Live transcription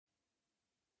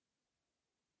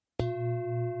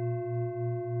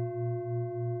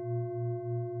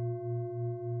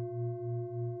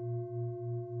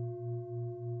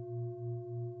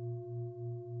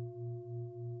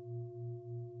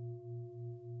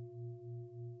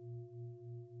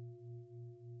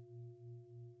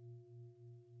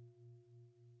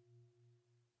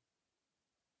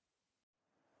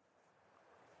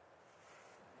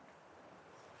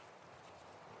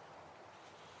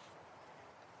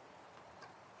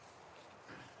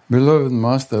Beloved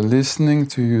Master, listening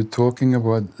to you talking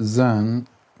about Zen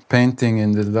painting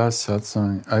in the last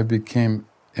satsang, I became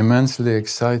immensely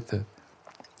excited.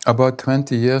 About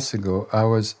 20 years ago, I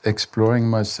was exploring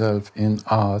myself in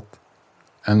art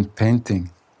and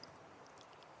painting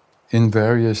in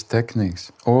various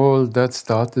techniques. All that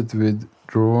started with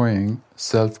drawing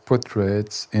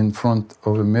self-portraits in front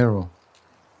of a mirror.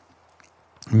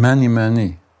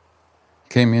 Many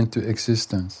came into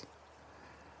existence.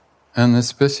 And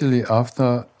especially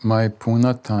after my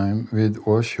Pune time with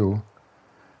Osho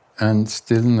and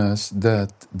stillness,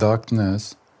 death,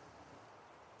 darkness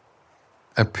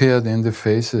appeared in the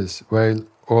faces while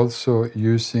also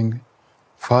using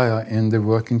fire in the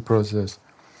working process.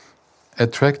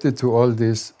 Attracted to all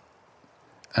this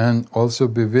and also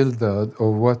bewildered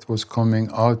of what was coming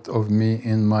out of me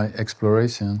in my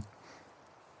exploration,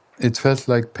 it felt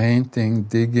like painting,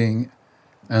 digging,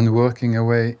 and working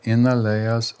away inner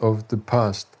layers of the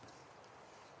past.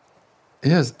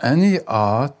 Yes, any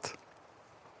art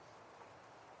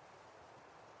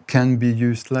can be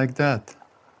used like that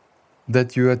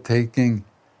you are taking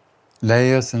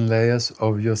layers and layers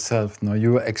of yourself. No,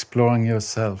 you are exploring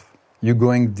yourself. You're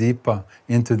going deeper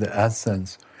into the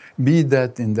essence. Be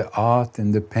that in the art,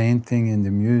 in the painting, in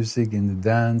the music, in the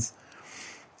dance,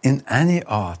 in any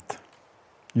art,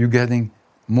 you're getting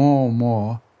more and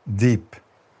more deep.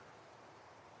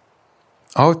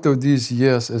 Out of these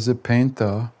years as a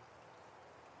painter,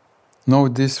 know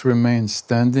this remains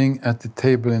standing at the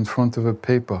table in front of a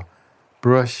paper,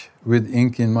 brush with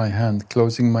ink in my hand,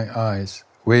 closing my eyes,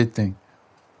 waiting.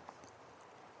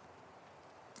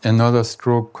 Another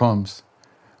stroke comes.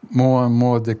 More and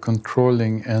more the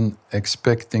controlling and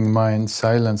expecting mind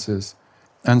silences,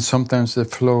 and sometimes the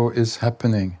flow is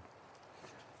happening.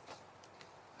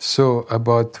 So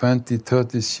about 20,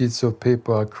 30 sheets of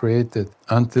paper are created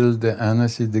until the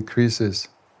energy decreases.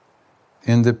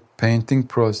 In the painting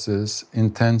process,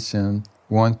 intention,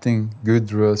 wanting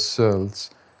good results,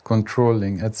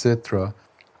 controlling, etc.,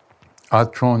 are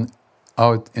thrown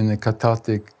out in a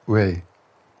cathartic way.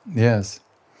 Yes.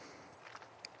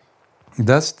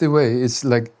 That's the way. It's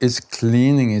like it's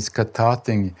cleaning, it's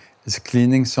cathartic, it's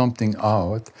cleaning something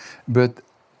out. But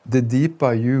the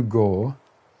deeper you go,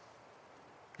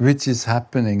 which is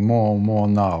happening more and more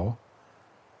now,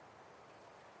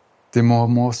 the more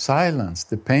and more silence,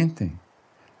 the painting,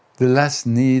 the less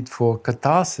need for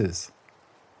catharsis.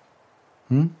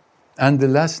 And the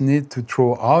less need to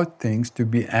throw out things, to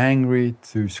be angry,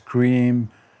 to scream,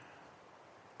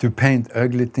 to paint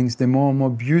ugly things, the more and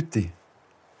more beauty.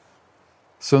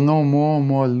 So no more and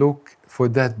more look for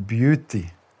that beauty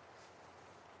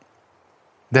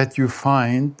that you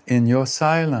find in your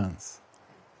silence.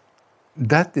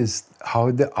 That is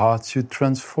how the art should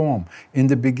transform. In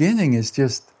the beginning, it's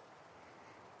just,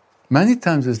 many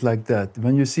times it's like that.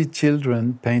 When you see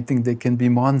children painting, they can be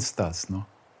monsters, no?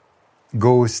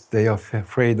 Ghosts, they are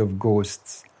afraid of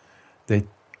ghosts. They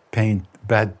paint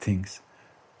bad things.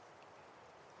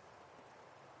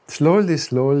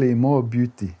 Slowly, more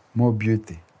beauty, more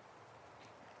beauty.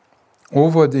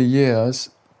 Over the years,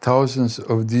 thousands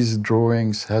of these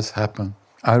drawings has happened.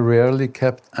 I rarely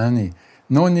kept any.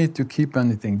 No need to keep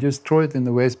anything, just throw it in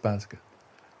the wastebasket.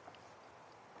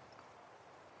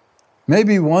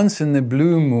 Maybe once in a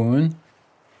blue moon,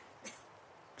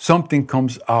 something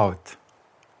comes out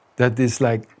that is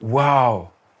like,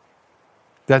 wow,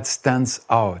 that stands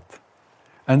out.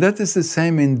 And that is the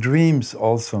same in dreams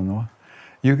also, no?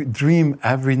 You dream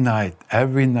every night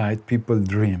people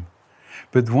dream.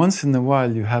 But once in a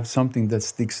while you have something that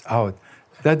sticks out.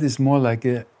 That is more like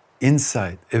an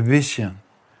insight, a vision.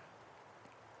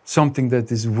 Something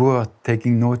that is worth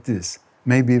taking notice,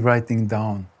 maybe writing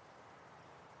down.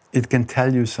 It can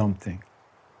tell you something.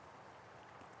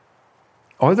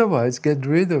 Otherwise, get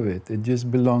rid of it. It just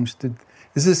belongs to...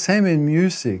 It's the same in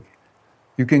music.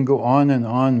 You can go on and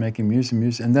on making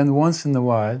music, and then once in a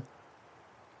while,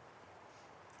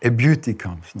 a beauty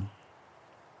comes. No?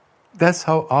 That's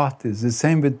how art is. The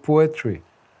same with poetry.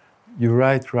 You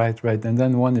write, and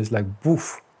then one is like,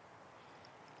 woof.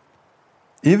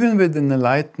 Even with an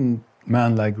enlightened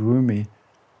man like Rumi,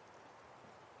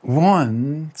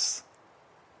 once,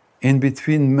 in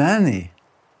between many,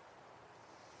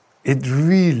 it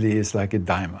really is like a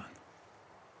diamond.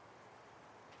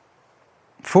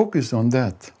 Focus on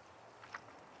that.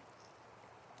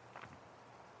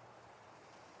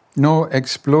 No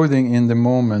exploding in the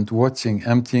moment, watching,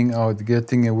 emptying out,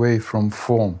 getting away from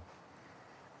form.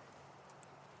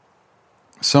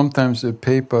 Sometimes a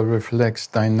paper reflects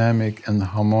dynamic and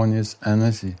harmonious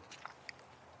energy.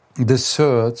 The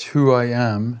search, who I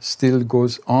am, still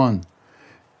goes on.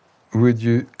 Would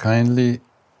you kindly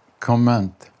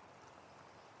comment.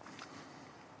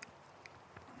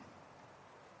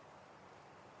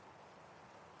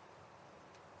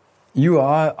 You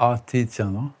are our teacher,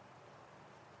 no?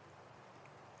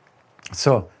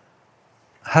 So,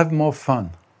 have more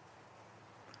fun.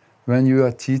 When you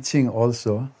are teaching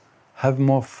also, have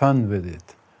more fun with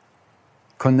it.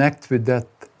 Connect with that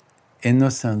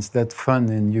innocence, that fun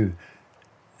in you.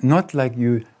 Not like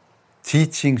you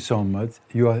teaching so much,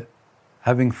 you are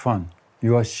having fun.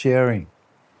 You are sharing.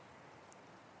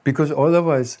 Because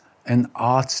otherwise, an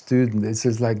art student, it's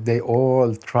just like they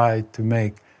all try to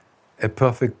make a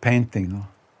perfect painting, no?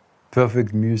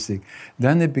 Perfect music.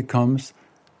 Then it becomes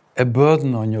a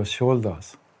burden on your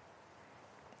shoulders.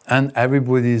 And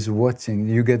everybody is watching.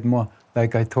 You get more,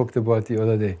 like I talked about the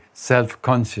other day,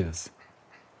 self-conscious.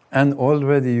 And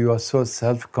already you are so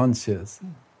self-conscious.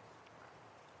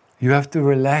 You have to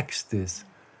relax this.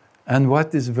 And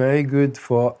what is very good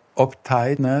for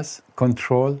uptightness,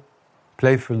 control,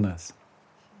 playfulness,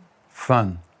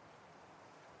 fun,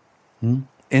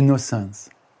 innocence.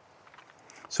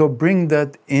 So bring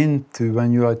that into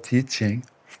when you are teaching,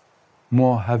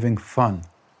 more having fun.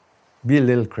 Be a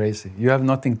little crazy. You have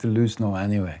nothing to lose now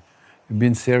anyway. You've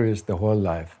been serious the whole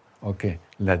life. Okay,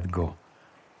 let go.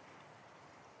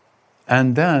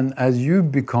 And then as you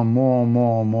become more and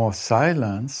more and more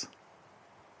silence,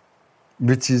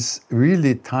 which is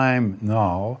really time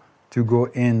now to go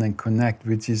in and connect,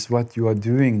 which is what you are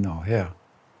doing now here.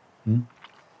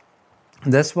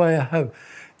 That's why I have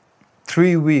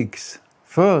 3 weeks.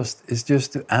 First is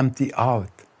just to empty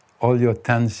out all your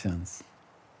tensions,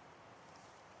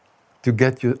 to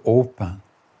get you open,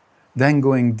 then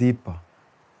going deeper.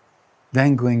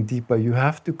 Then going deeper, you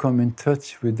have to come in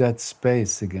touch with that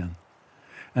space again.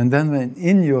 And then when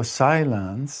in your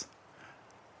silence,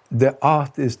 the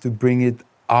art is to bring it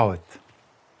out.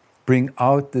 Bring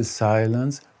out the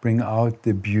silence, bring out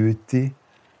the beauty,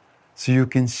 so you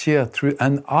can share through.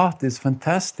 And art is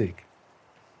fantastic.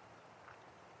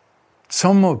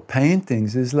 Some of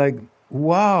paintings is like,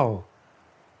 wow.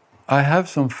 I have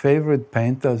some favorite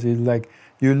painters. It's like,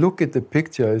 you look at the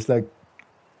picture, it's like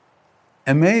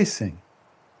amazing.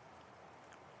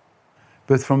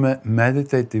 But from a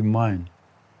meditative mind.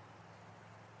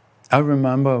 I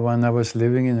remember when I was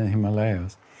living in the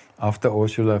Himalayas, after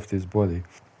Osho left his body,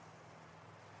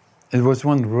 it was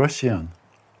one Russian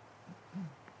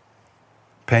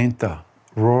painter,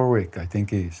 Rorik, I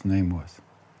think his name was.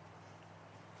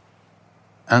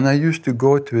 And I used to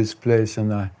go to his place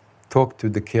and I talked to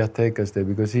the caretakers there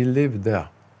because he lived there.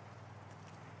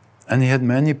 And he had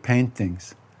many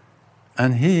paintings.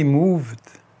 And he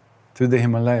moved to the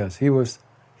Himalayas.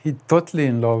 He totally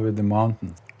in love with the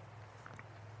mountains.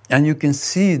 And you can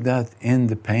see that in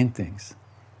the paintings.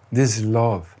 This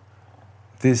love,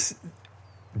 this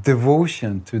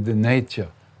devotion to the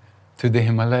nature, to the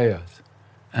Himalayas.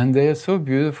 And they are so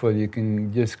beautiful, you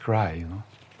can just cry, you know.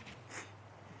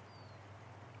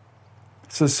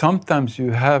 So sometimes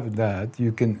you have that,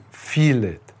 you can feel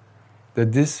it,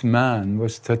 that this man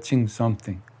was touching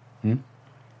something.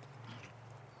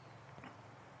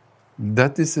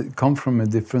 That is come from a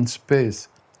different space.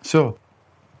 So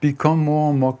become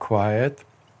more and more quiet,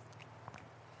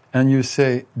 and you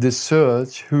say, the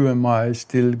search, who am I,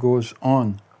 still goes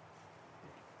on.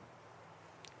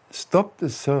 Stop the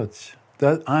search,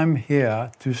 that I'm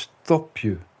here to stop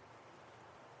you.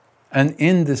 And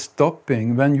in the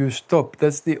stopping, when you stop,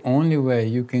 that's the only way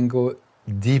you can go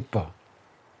deeper.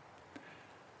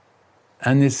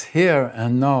 And it's here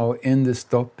and now, in the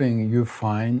stopping, you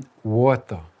find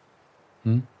water.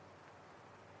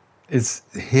 It's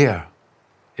here.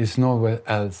 It's nowhere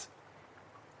else.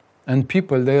 And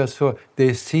people,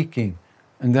 they're seeking.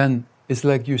 And then it's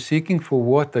like you're seeking for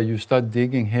water. You start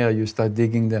digging here, you start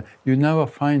digging there. You never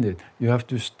find it. You have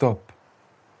to stop.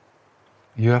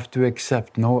 You have to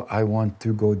accept, no, I want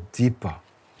to go deeper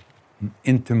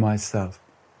into myself.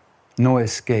 No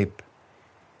escape.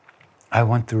 I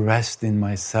want to rest in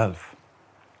myself.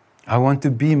 I want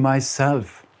to be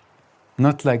myself,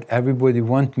 not like everybody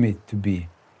wants me to be.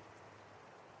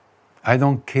 I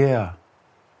don't care.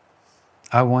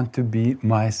 I want to be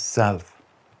myself.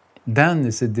 Then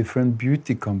it's a different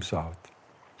beauty comes out,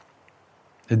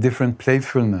 a different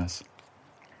playfulness.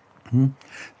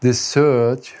 The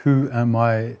search, who am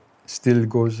I, still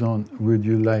goes on. Would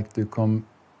you like to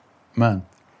comment?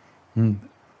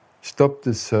 Stop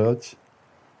the search,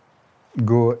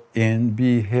 go in,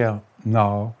 be here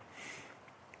now,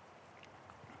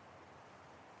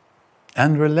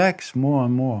 and relax more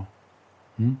and more.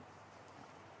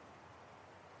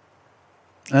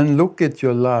 And look at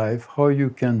your life, how you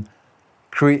can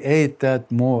create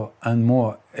that more and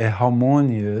more a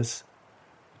harmonious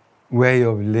way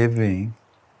of living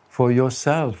for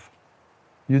yourself.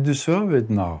 You deserve it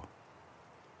now.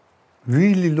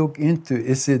 Really look into,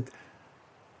 is it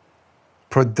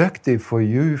productive for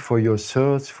you, for your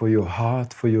search, for your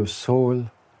heart, for your soul,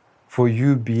 for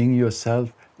you being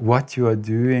yourself, what you are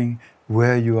doing,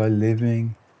 where you are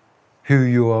living, who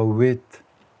you are with?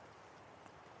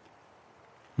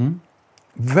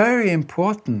 Very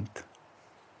important.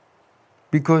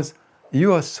 Because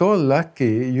you are so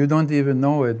lucky, you don't even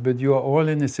know it, but you are all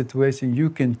in a situation you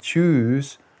can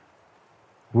choose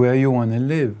where you want to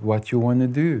live, what you want to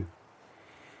do.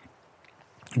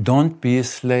 Don't be a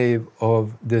slave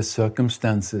of the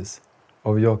circumstances,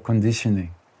 of your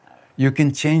conditioning. You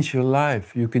can change your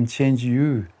life, you can change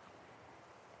you.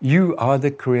 You are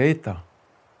the creator.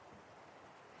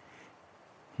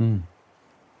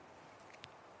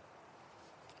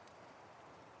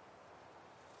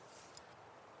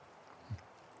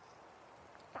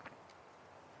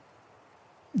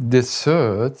 The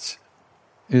search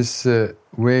is a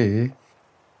way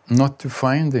not to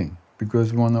finding,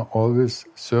 because one are always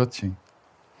searching.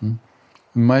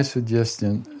 My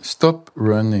suggestion, stop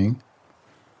running,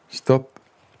 stop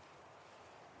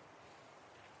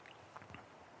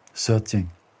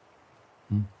searching.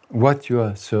 What you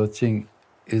are searching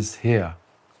is here,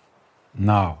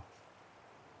 now.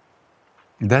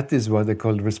 That is what I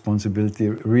call responsibility.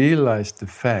 Realize the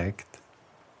fact,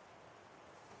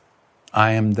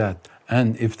 I am that.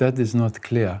 And if that is not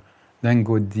clear, then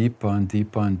go deeper and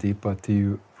deeper and deeper till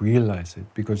you realize it,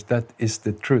 because that is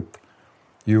the truth.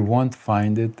 You won't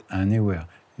find it anywhere.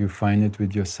 You find it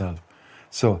with yourself.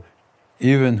 So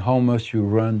even how much you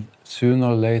run, sooner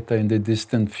or later in the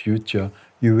distant future,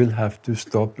 you will have to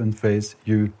stop and face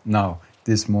you now,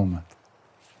 this moment.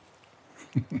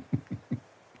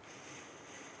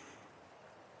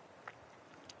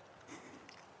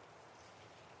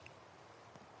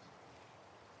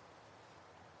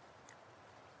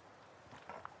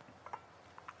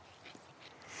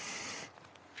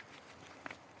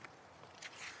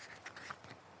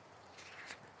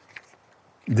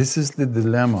 This is the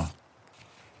dilemma.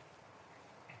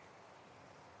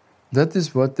 That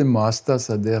is what the masters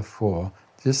are there for.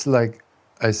 Just like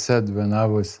I said when I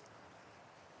was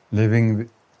living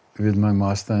with my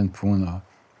master in Pune.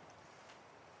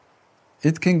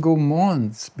 It can go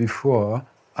months before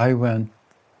I went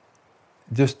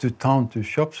just to town to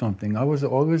shop something. I was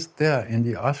always there in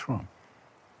the ashram.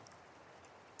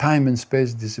 Time and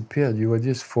space disappeared. You were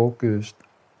just focused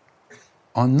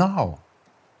on now.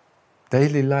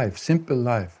 Daily life, simple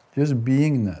life, just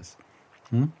beingness.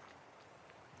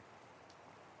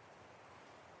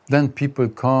 Then people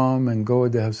come and go,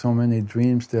 they have so many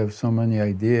dreams, they have so many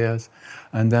ideas,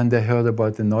 and then they heard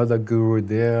about another guru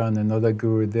there and another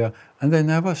guru there, and they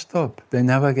never stop, they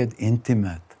never get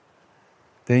intimate.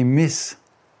 They miss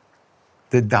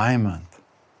the diamond.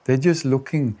 They're just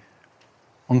looking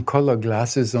on color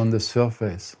glasses on the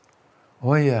surface.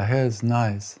 Oh yeah, hair's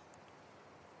nice.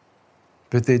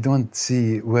 But they don't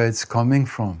see where it's coming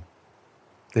from.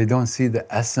 They don't see the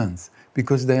essence,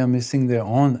 because they are missing their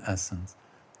own essence.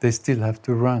 They still have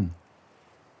to run.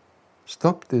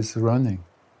 Stop this running.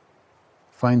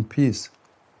 Find peace.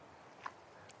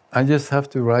 I just have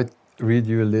to read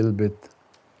you a little bit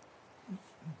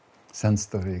Zen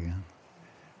story again,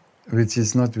 which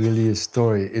is not really a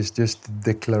story, it's just a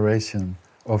declaration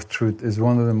of truth. It's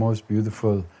one of the most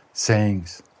beautiful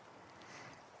sayings.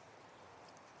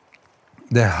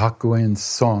 The Hakuin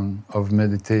song of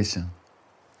meditation,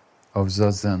 of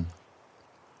Zazen.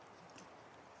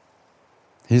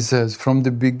 He says, from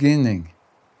the beginning,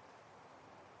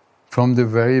 from the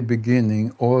very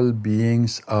beginning, all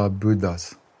beings are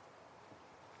Buddhas.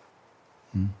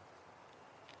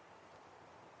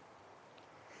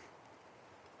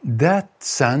 That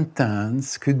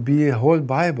sentence could be a whole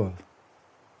Bible,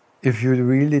 if you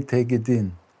really take it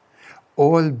in.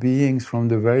 All beings from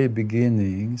the very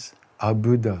beginnings are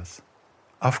Buddhas.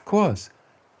 Of course,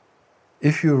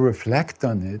 if you reflect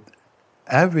on it,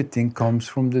 everything comes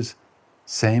from this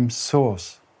same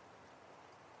source.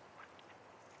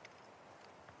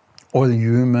 All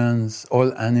humans,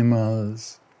 all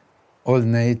animals, all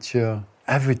nature,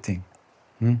 everything.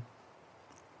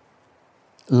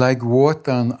 Like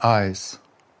water and ice.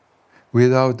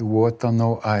 Without water,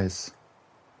 no ice.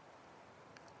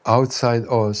 Outside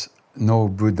us, no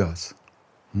Buddhas.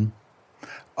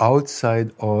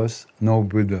 Outside us, no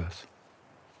Buddhas.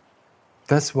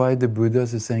 That's why the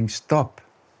Buddhas are saying, stop.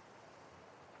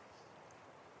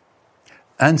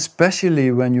 And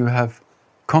especially when you have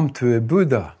come to a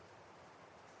Buddha.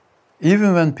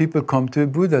 Even when people come to a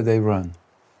Buddha, they run.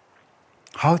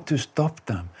 how to stop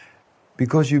them.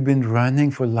 Because you've been running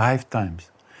for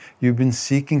lifetimes. You've been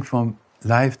seeking for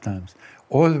lifetimes.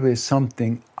 Always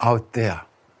something out there.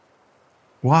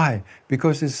 Why?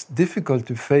 Because it's difficult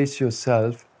to face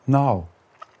yourself now.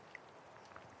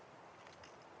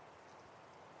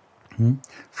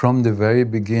 From the very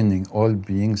beginning, all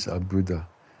beings are Buddha,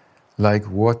 like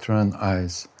water and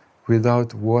ice.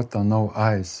 Without water, no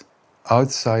ice.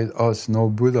 Outside us, no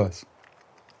Buddhas.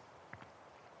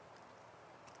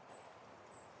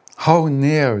 How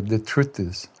near the truth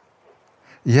is,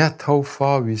 yet how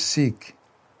far we seek.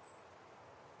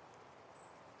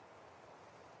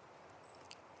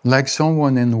 Like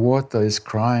someone in water is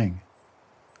crying,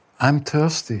 I'm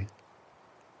thirsty.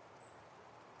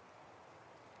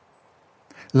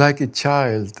 Like a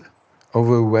child of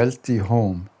a wealthy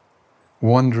home,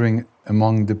 wandering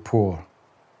among the poor,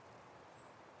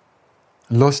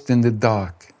 lost in the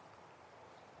dark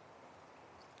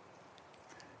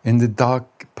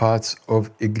parts of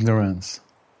ignorance.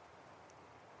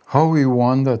 How we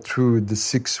wander through the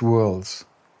 6 worlds.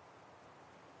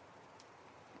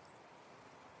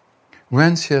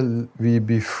 When shall we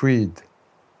be freed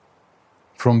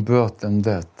from birth and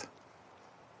death?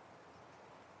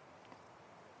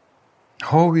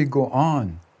 How we go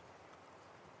on,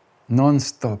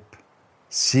 non-stop,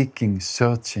 seeking,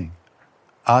 searching,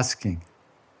 asking,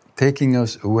 taking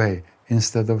us away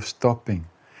instead of stopping.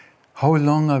 How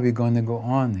long are we going to go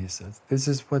on, he says. This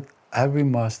is what every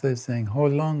master is saying. How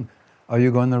long are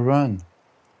you going to run?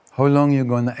 How long are you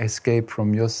going to escape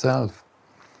from yourself?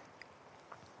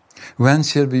 When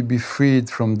shall we be freed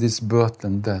from this birth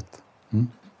and death?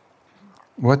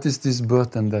 What is this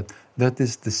birth and death? That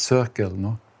is the circle,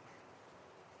 no?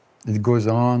 It goes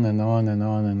on and on and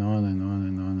on and on and on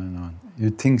and on and on.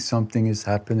 You think something is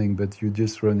happening, but you're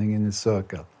just running in a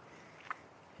circle.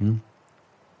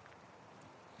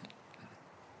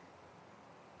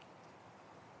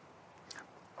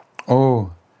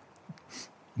 Oh,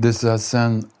 the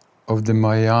Zazen of the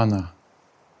Mahayana.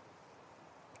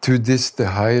 To this the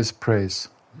highest praise.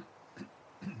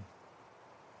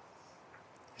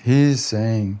 He is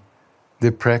saying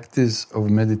the practice of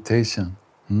meditation,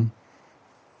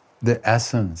 the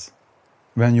essence,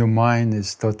 when your mind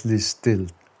is totally still,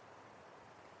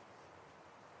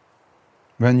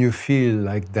 when you feel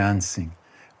like dancing,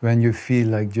 when you feel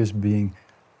like just being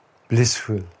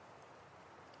blissful,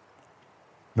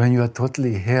 when you are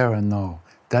totally here and now,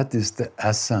 that is the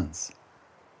essence.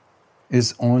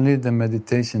 It's only the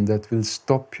meditation that will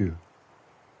stop you.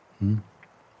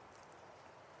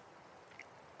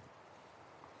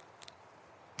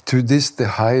 To this the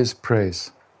highest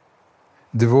praise.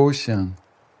 Devotion,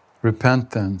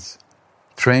 repentance,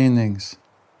 trainings,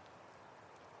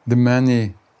 the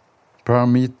many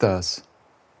paramitas,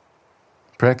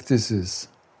 practices,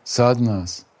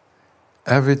 sadhanas,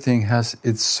 everything has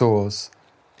its source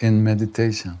in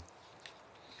meditation.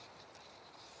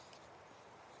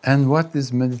 And what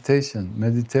is meditation?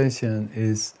 Meditation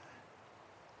is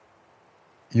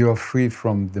you are free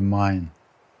from the mind.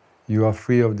 You are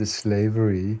free of the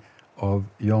slavery of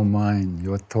your mind,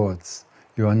 your thoughts.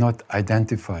 You are not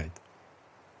identified.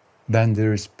 Then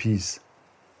there is peace.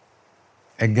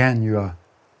 Again, you are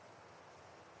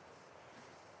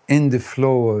in the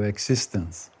flow of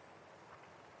existence.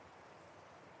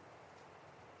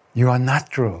 You are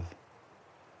natural.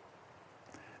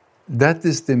 That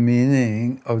is the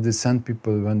meaning of the Zen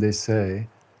people when they say,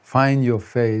 find your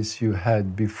face you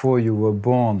had before you were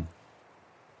born.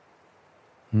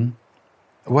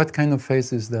 What kind of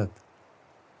face is that?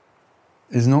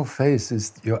 It's no face,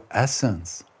 it's your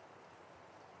essence.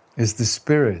 It's the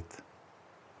spirit.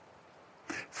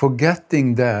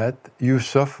 Forgetting that, you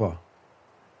suffer.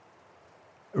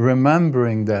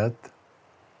 Remembering that,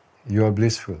 you are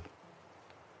blissful.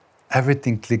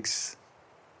 Everything clicks.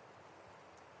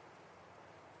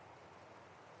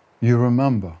 You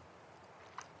remember.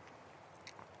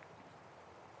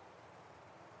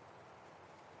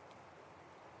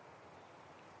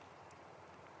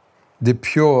 The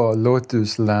pure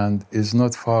lotus land is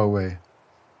not far away.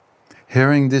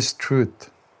 Hearing this truth,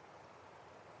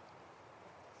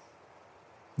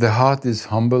 the heart is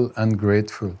humble and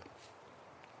grateful.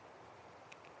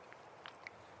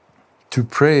 To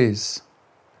praise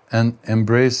and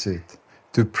embrace it,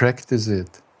 to practice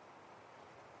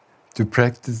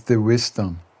the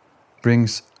wisdom,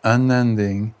 brings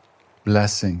unending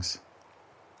blessings.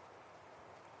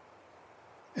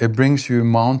 It brings you a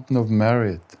mountain of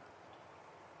merit,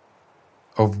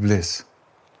 of bliss.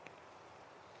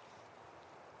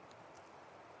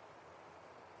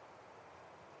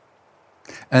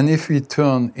 And if we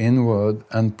turn inward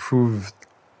and prove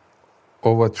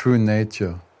over true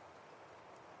nature.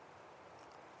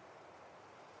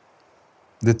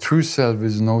 The true self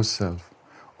is no self.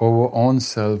 Our own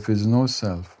self is no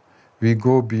self. We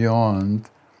go beyond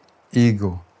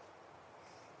ego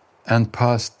and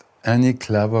past any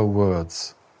clever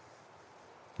words.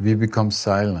 We become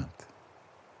silent.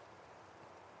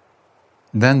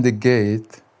 Then the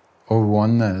gate of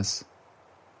oneness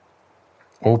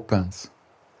opens.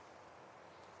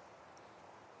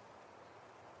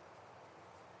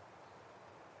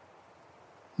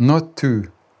 Not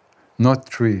two, not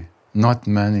three, not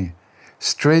many.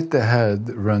 Straight ahead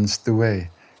runs the way,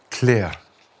 clear.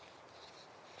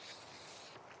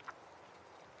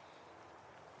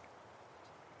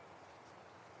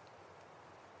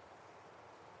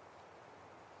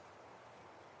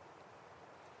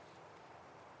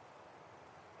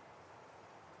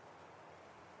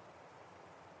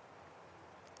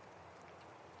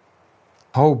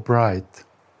 How bright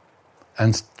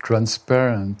and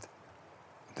transparent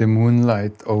the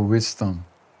moonlight of wisdom.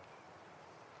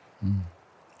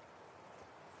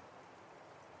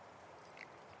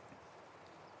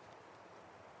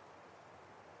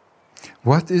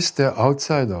 What is there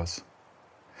outside us?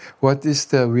 What is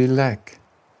there we lack?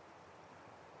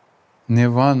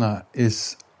 Nirvana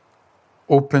is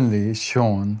openly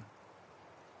shown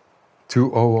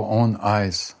to our own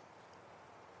eyes.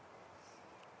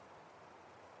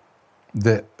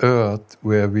 The earth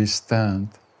where we stand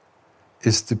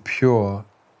is the pure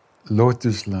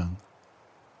lotus land,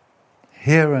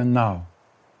 here and now.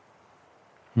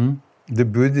 The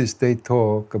Buddhists, they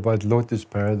talk about lotus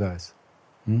paradise.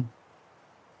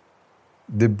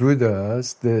 The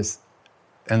Buddhas, the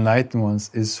enlightened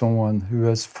ones, is someone who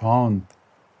has found,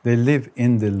 they live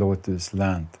in the lotus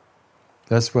land.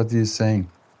 That's what he's saying.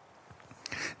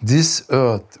 This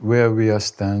earth where we are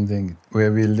standing,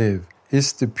 where we live,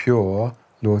 is the pure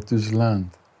lotus land.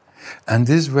 And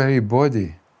this very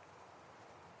body,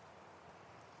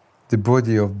 the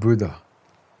body of Buddha,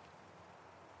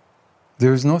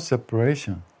 there is no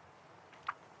separation.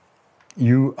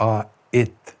 You are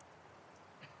it.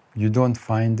 You don't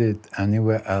find it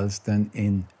anywhere else than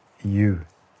in you.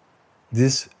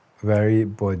 This very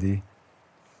body,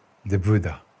 the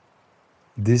Buddha.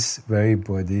 This very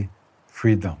body,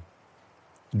 freedom.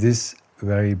 This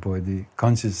very body,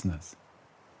 consciousness.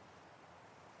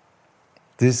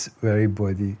 This very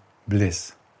body,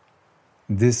 bliss.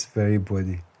 This very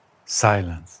body,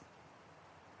 silence.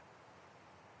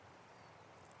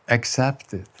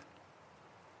 Accept it.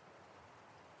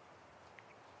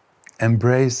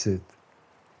 Embrace it.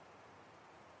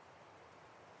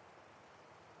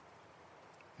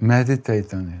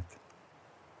 Meditate on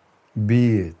it.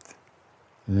 Be it.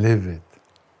 Live it.